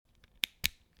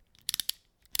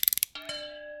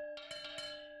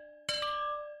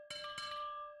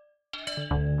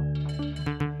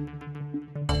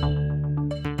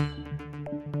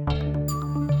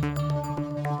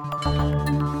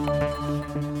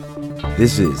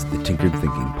This is the Tinkered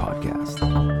Thinking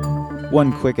Podcast.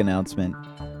 One quick announcement.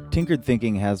 Tinkered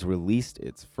Thinking has released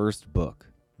its first book,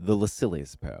 The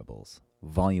Lucilius Parables,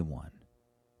 Volume 1.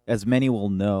 As many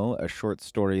will know, a short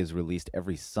story is released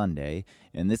every Sunday,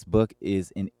 and this book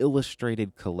is an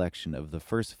illustrated collection of the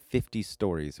first 50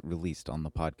 stories released on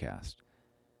the podcast.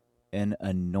 An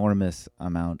enormous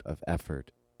amount of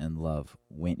effort and love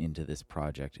went into this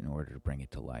project in order to bring it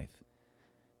to life.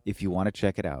 If you want to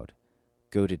check it out,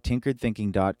 go to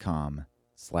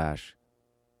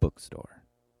tinkeredthinking.com/bookstore.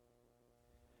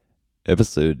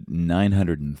 Episode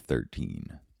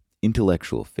 913,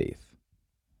 Intellectual Faith.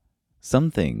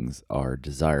 Some things are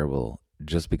desirable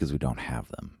just because we don't have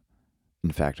them.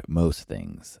 In fact, most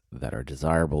things that are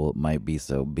desirable might be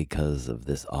so because of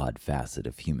this odd facet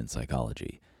of human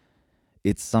psychology.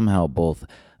 It's somehow both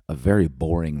a very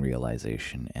boring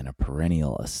realization and a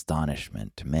perennial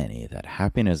astonishment to many that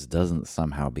happiness doesn't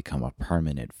somehow become a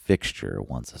permanent fixture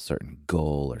once a certain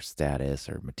goal or status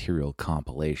or material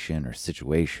compilation or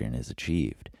situation is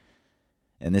achieved.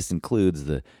 And this includes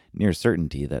the near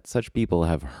certainty that such people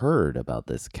have heard about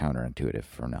this counterintuitive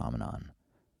phenomenon.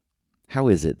 How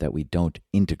is it that we don't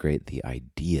integrate the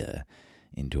idea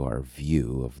into our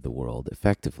view of the world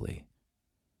effectively?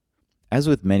 As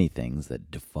with many things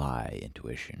that defy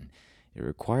intuition, it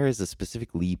requires a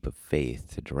specific leap of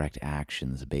faith to direct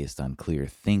actions based on clear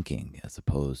thinking as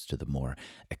opposed to the more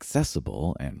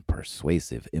accessible and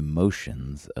persuasive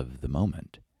emotions of the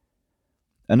moment.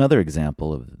 Another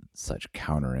example of such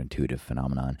counterintuitive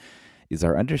phenomenon is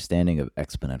our understanding of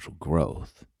exponential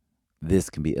growth. This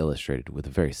can be illustrated with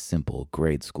a very simple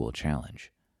grade school challenge.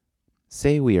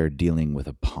 Say we are dealing with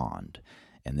a pond,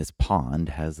 and this pond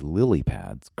has lily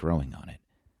pads growing on it.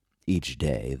 Each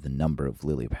day, the number of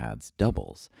lily pads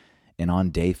doubles, and on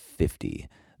day 50,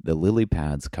 the lily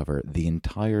pads cover the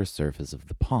entire surface of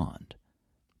the pond.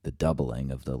 The doubling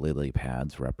of the lily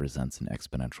pads represents an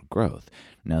exponential growth.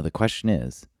 Now the question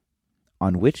is,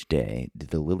 on which day did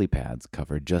the lily pads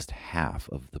cover just half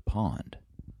of the pond?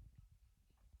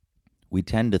 We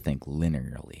tend to think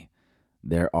linearly.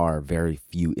 There are very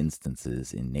few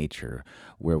instances in nature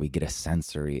where we get a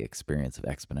sensory experience of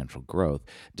exponential growth,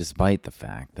 despite the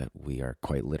fact that we are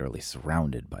quite literally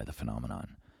surrounded by the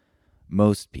phenomenon.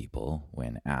 Most people,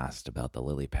 when asked about the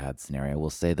lily pad scenario, will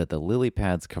say that the lily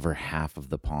pads cover half of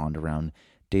the pond around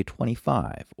day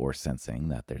 25, or sensing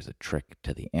that there's a trick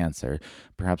to the answer,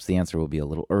 perhaps the answer will be a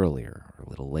little earlier or a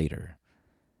little later.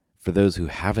 For those who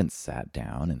haven't sat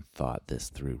down and thought this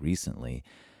through recently,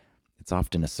 it's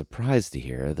often a surprise to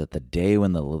hear that the day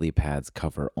when the lily pads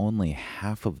cover only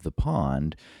half of the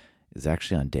pond is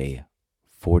actually on day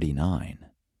 49.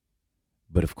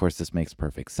 But of course, this makes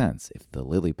perfect sense. If the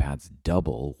lily pads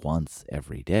double once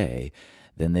every day,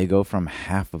 then they go from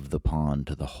half of the pond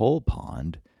to the whole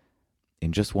pond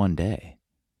in just one day.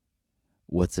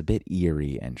 What's a bit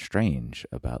eerie and strange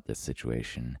about this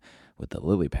situation with the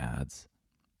lily pads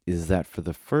is that for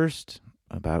the first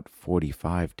about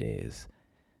 45 days,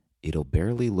 it'll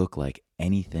barely look like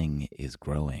anything is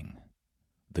growing.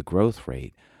 The growth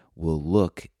rate will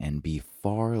look and be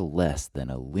far less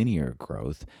than a linear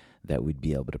growth that we'd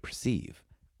be able to perceive.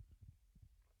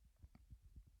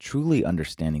 Truly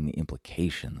understanding the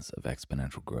implications of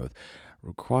exponential growth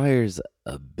requires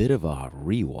a bit of a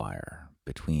rewire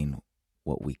between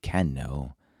what we can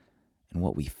know and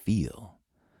what we feel.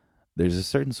 There's a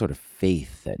certain sort of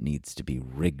faith that needs to be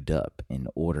rigged up in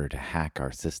order to hack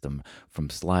our system from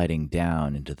sliding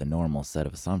down into the normal set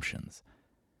of assumptions.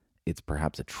 It's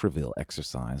perhaps a trivial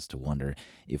exercise to wonder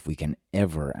if we can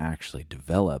ever actually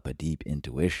develop a deep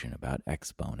intuition about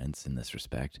exponents in this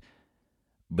respect,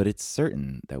 but it's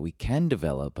certain that we can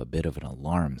develop a bit of an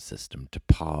alarm system to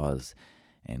pause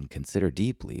and consider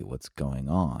deeply what's going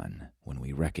on when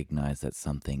we recognize that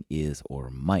something is or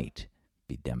might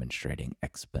be demonstrating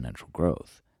exponential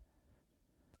growth.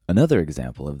 Another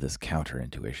example of this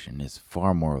counterintuition is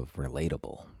far more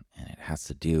relatable, and it has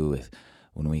to do with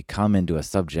when we come into a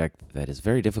subject that is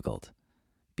very difficult,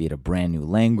 be it a brand new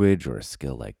language or a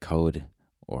skill like code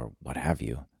or what have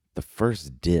you. The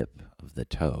first dip of the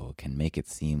toe can make it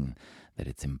seem that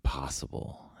it's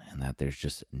impossible and that there's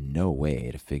just no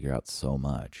way to figure out so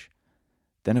much.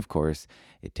 Then, of course,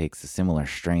 it takes a similar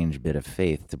strange bit of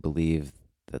faith to believe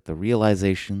that the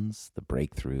realizations, the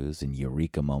breakthroughs, and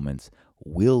eureka moments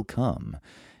will come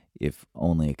if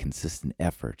only a consistent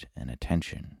effort and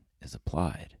attention is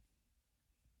applied.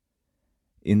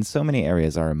 In so many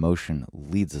areas, our emotion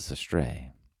leads us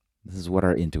astray. This is what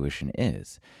our intuition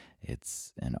is.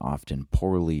 It's an often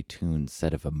poorly tuned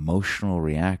set of emotional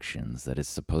reactions that is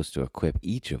supposed to equip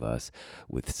each of us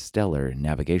with stellar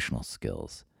navigational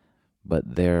skills.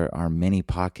 But there are many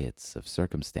pockets of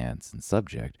circumstance and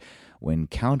subject when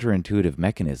counterintuitive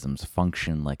mechanisms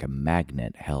function like a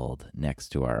magnet held next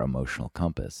to our emotional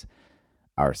compass.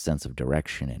 Our sense of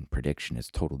direction and prediction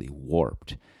is totally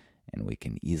warped, and we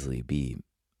can easily be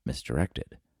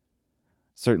misdirected.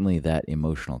 Certainly, that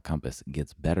emotional compass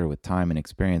gets better with time and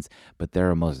experience, but there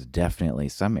are most definitely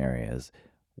some areas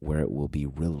where it will be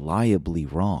reliably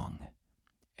wrong.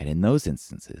 And in those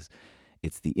instances,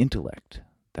 it's the intellect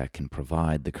that can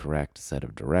provide the correct set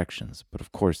of directions. But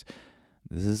of course,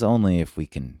 this is only if we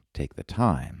can take the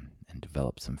time and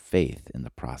develop some faith in the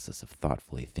process of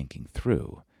thoughtfully thinking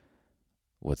through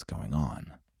what's going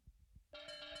on.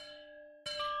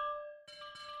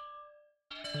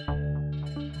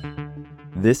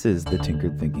 This is the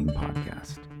Tinkered Thinking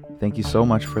Podcast. Thank you so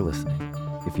much for listening.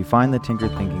 If you find the Tinkered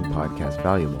Thinking Podcast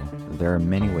valuable, there are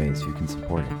many ways you can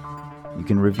support it. You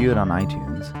can review it on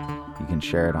iTunes. You can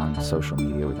share it on social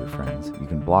media with your friends. You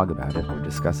can blog about it or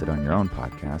discuss it on your own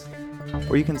podcast.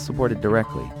 Or you can support it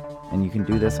directly. And you can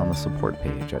do this on the support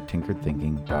page at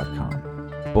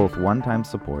tinkeredthinking.com. Both one-time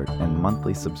support and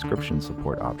monthly subscription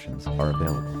support options are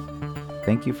available.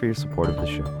 Thank you for your support of the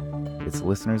show. It's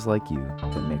listeners like you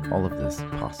that make all of this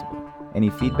possible. Any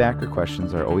feedback or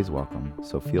questions are always welcome,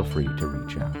 so feel free to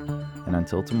reach out. And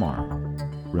until tomorrow,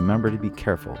 remember to be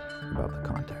careful about the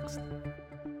context.